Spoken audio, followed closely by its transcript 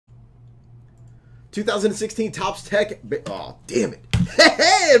2016 Topps Tek. Oh, damn it.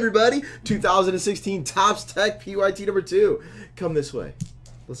 Hey, everybody. 2016 Topps Tek PYT number 2. Come this way.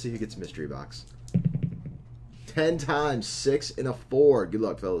 Let's see who gets mystery box. 10 times 6 and a 4. Good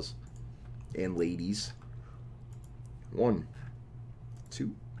luck, fellas. And ladies. 1,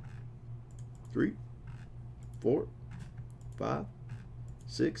 2, 3, 4, 5,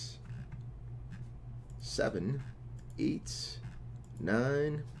 6, 7, 8,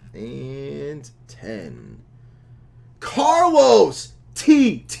 9, and 10. Carlos!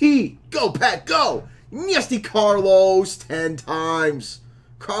 T. Go, Pat, go! Nasty Carlos 10 times.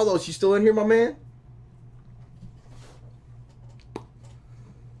 Carlos, you still in here, my man?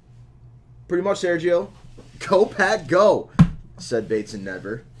 Pretty much, Sergio. Go, Pat, go, said Bates and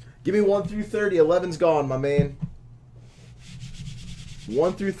Never. Give me 1 through 30. 11's gone, my man.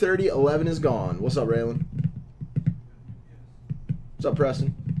 1 through 30, 11 is gone. What's up, Raylan? What's up,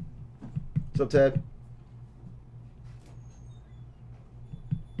 Preston? What's up, Ted?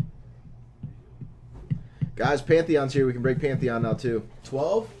 Guys, Pantheon's here. We can break Pantheon now, too.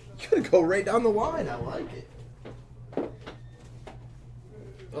 12? You're going to go right down the line. I like it.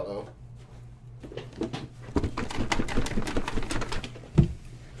 Uh-oh.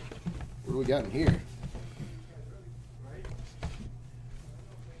 What do we got in here?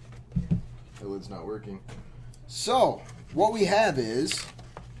 The lid's not working. So, what we have is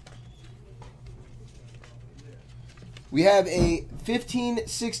we have a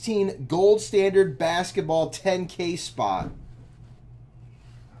 15-16 gold standard basketball 10K spot.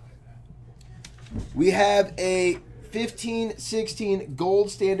 We have a 15-16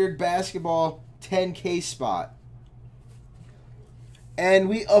 gold standard basketball 10K spot. And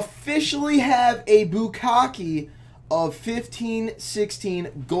we officially have a Bukkake of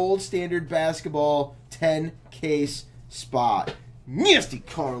 15-16 gold standard basketball 10 case spot. Nasty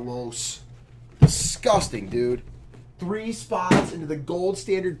Carlos. Disgusting, dude. 3 spots into the gold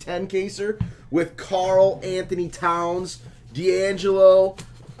standard 10 caser with Carl Anthony Towns, D'Angelo.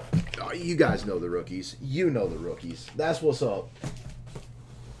 Oh, you guys know the rookies. You know the rookies. That's what's up.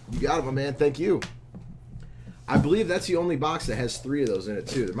 You got it, my man. Thank you. I believe that's the only box that has 3 of those in it,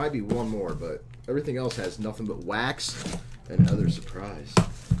 too. There might be one more, but everything else has nothing but wax and other surprise.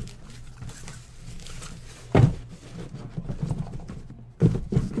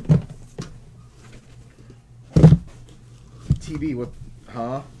 TB, what?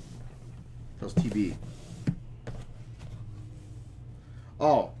 Huh? How's TB?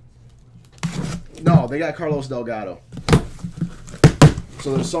 Oh. No, they got Carlos Delgado.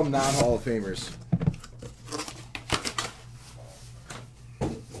 So there's some non-Hall of Famers.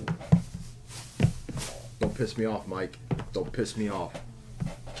 Don't piss me off, Mike. Don't piss me off.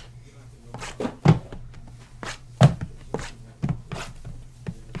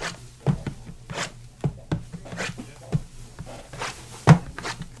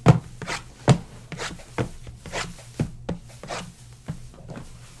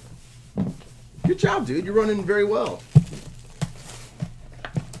 Good job, dude. You're running very well.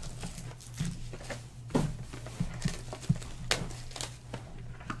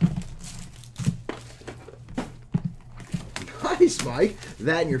 Nice, Mike.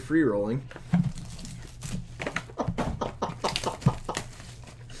 That and you're free rolling.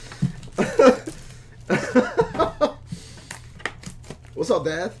 What's up,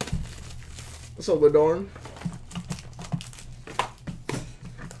 Dad? What's up, Ladorn?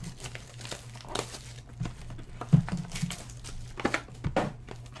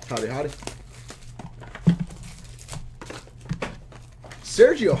 Howdy, howdy.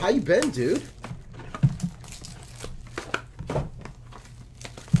 Sergio, how you been, dude?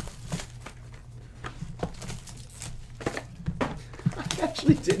 I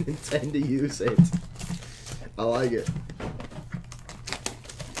actually didn't intend to use it. I like it.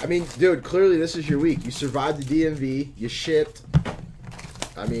 I mean, dude, clearly this is your week. You survived the DMV. You shipped.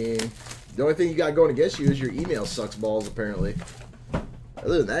 I mean, the only thing you got going against you is your email sucks balls, apparently.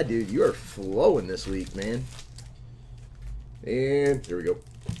 Other than that, dude, you are flowing this week, man. And there we go.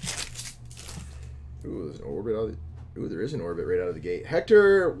 Ooh, there's an orbit out of the, ooh, there is an orbit right out of the gate.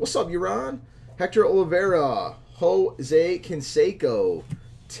 Hector, what's up, Uran? Hector Oliveira, Jose Canseco,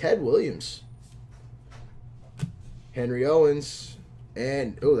 Ted Williams, Henry Owens,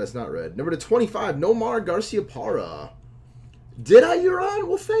 and oh, that's not red. Number 25, Nomar Garciaparra. Did I, Uran?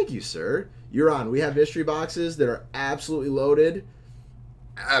 Well, thank you, sir. Uran, we have mystery boxes that are absolutely loaded.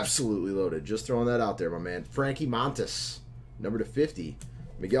 Absolutely loaded. Just throwing that out there, my man. Frankie Montes, number 50.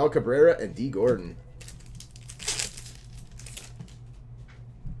 Miguel Cabrera and D. Gordon.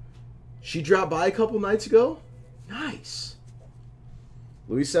 She dropped by a couple nights ago. Nice.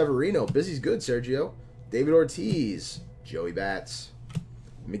 Luis Severino. Busy's good, Sergio. David Ortiz. Joey Bats.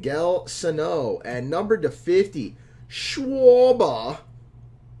 Miguel Sano. And numbered to 50. Schwarber.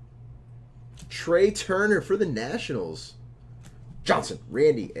 Trey Turner for the Nationals. Johnson,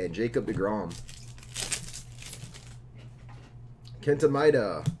 Randy, and Jacob deGrom. Kenta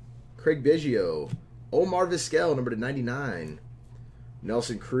Maeda. Craig Biggio. Omar Vizquel, number to 99.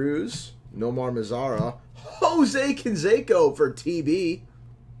 Nelson Cruz. Nomar Mazara. Jose Canseco for TB.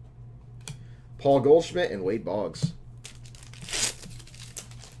 Paul Goldschmidt and Wade Boggs.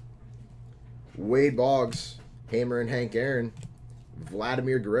 Wade Boggs. Hammer and Hank Aaron.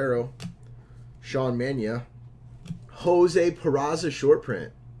 Vladimir Guerrero. Sean Mania. Jose Peraza short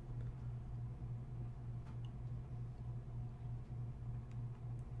print.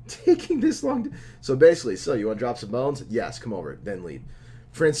 Taking this long. So basically, you want to drop some bones? Yes, come over. Then leave.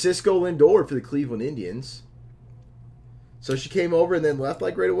 Francisco Lindor for the Cleveland Indians. So she came over and then left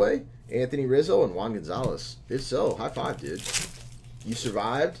like right away. Anthony Rizzo and Juan Gonzalez. If so, high five, dude. You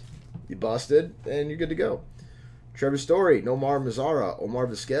survived. You busted, and you're good to go. Trevor Story, Nomar Mazara, Omar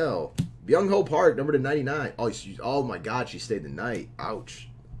Vizquel. Byung-Ho Park, number to 99. Oh my God, she stayed the night. Ouch.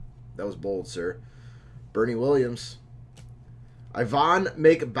 That was bold, sir. Bernie Williams. Ivan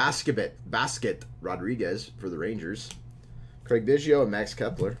Basket Rodriguez for the Rangers. Craig Biggio and Max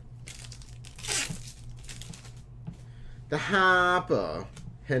Kepler. The Hapa.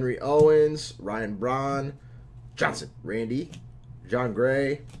 Henry Owens, Ryan Braun, Johnson, Randy, John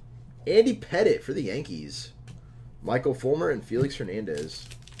Gray, Andy Pettit for the Yankees. Michael Fulmer and Felix Hernandez.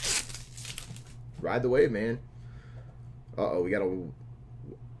 Ride the wave, man. Uh-oh, we got a...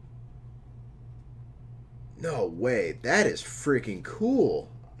 No way. That is freaking cool.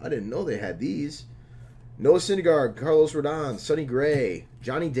 I didn't know they had these. Noah Syndergaard, Carlos Rodon, Sonny Gray,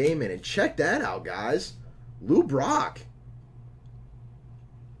 Johnny Damon. And check that out, guys. Lou Brock.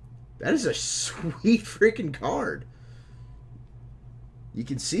 That is a sweet freaking card. You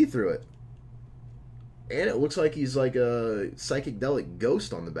can see through it. And it looks like he's like a psychedelic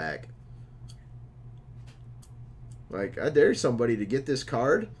ghost on the back. Like, I dare somebody to get this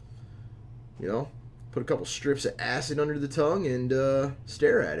card. You know, put a couple strips of acid under the tongue and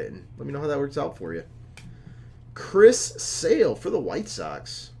stare at it. And let me know how that works out for you. Chris Sale for the White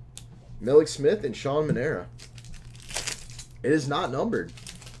Sox. Melik Smith and Sean Manera. It is not numbered.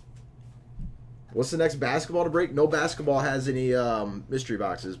 What's the next basketball to break? No basketball has any mystery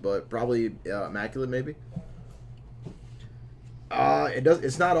boxes, but probably Immaculate maybe.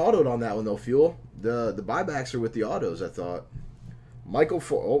 It's not autoed on that one though, Fuel. The buybacks are with the autos, I thought.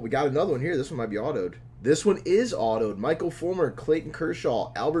 We got another one here. This one might be autoed. This one is autoed. Michael Fulmer, Clayton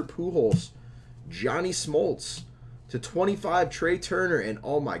Kershaw, Albert Pujols, Johnny Smoltz to 25, Trey Turner, and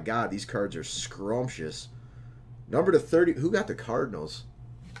oh my God, these cards are scrumptious. Number to 30. Who got the Cardinals?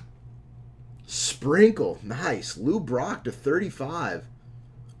 Sprinkle. Nice. Lou Brock to 35.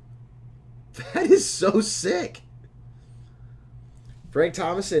 That is so sick. Frank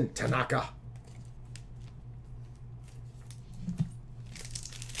Thomas and Tanaka.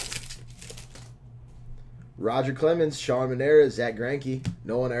 Roger Clemens, Sean Manera, Zach Greinke,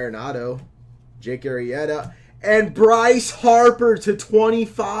 Nolan Arenado, Jake Arrieta, and Bryce Harper to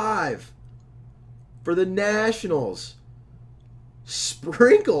 25 for the Nationals.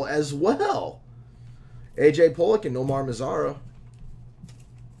 Sprinkle as well. AJ Pollock and Nomar Mazara.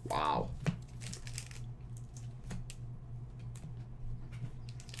 Wow.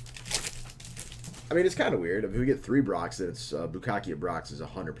 I mean, it's kind of weird. If we get 3 Brocks, then it's Bukkake of Brocks is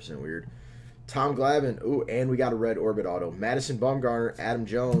 100% weird. Tom Glavine. Ooh, and we got a red Orbit auto. Madison Bumgarner, Adam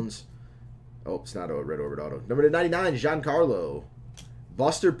Jones. Oh, it's not a red Orbit auto. Number to 99, Giancarlo.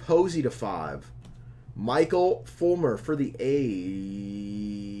 Buster Posey to 5. Michael Fulmer for the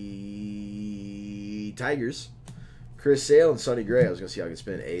Tigers. Chris Sale and Sonny Gray. I was going to see how I could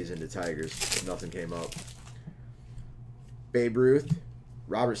spin A's into Tigers. But nothing came up. Babe Ruth.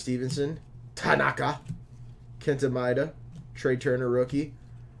 Robert Stevenson. Tanaka. Kenta Maeda. Trey Turner rookie.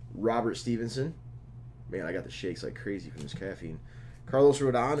 Robert Stevenson. Man, I got the shakes like crazy from this caffeine. Carlos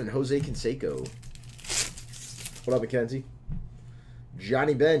Rodon and Jose Canseco. What up, Mackenzie?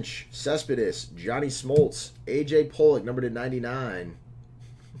 Johnny Bench, Cespedes, Johnny Smoltz, AJ Pollock, number to 99.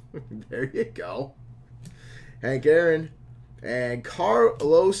 There you go. Hank Aaron and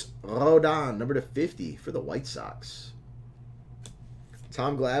Carlos Rodon, number to 50 for the White Sox.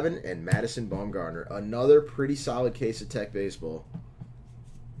 Tom Glavine and Madison Bumgarner. Another pretty solid case of Tech Baseball.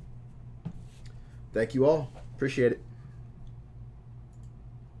 Thank you all. Appreciate it.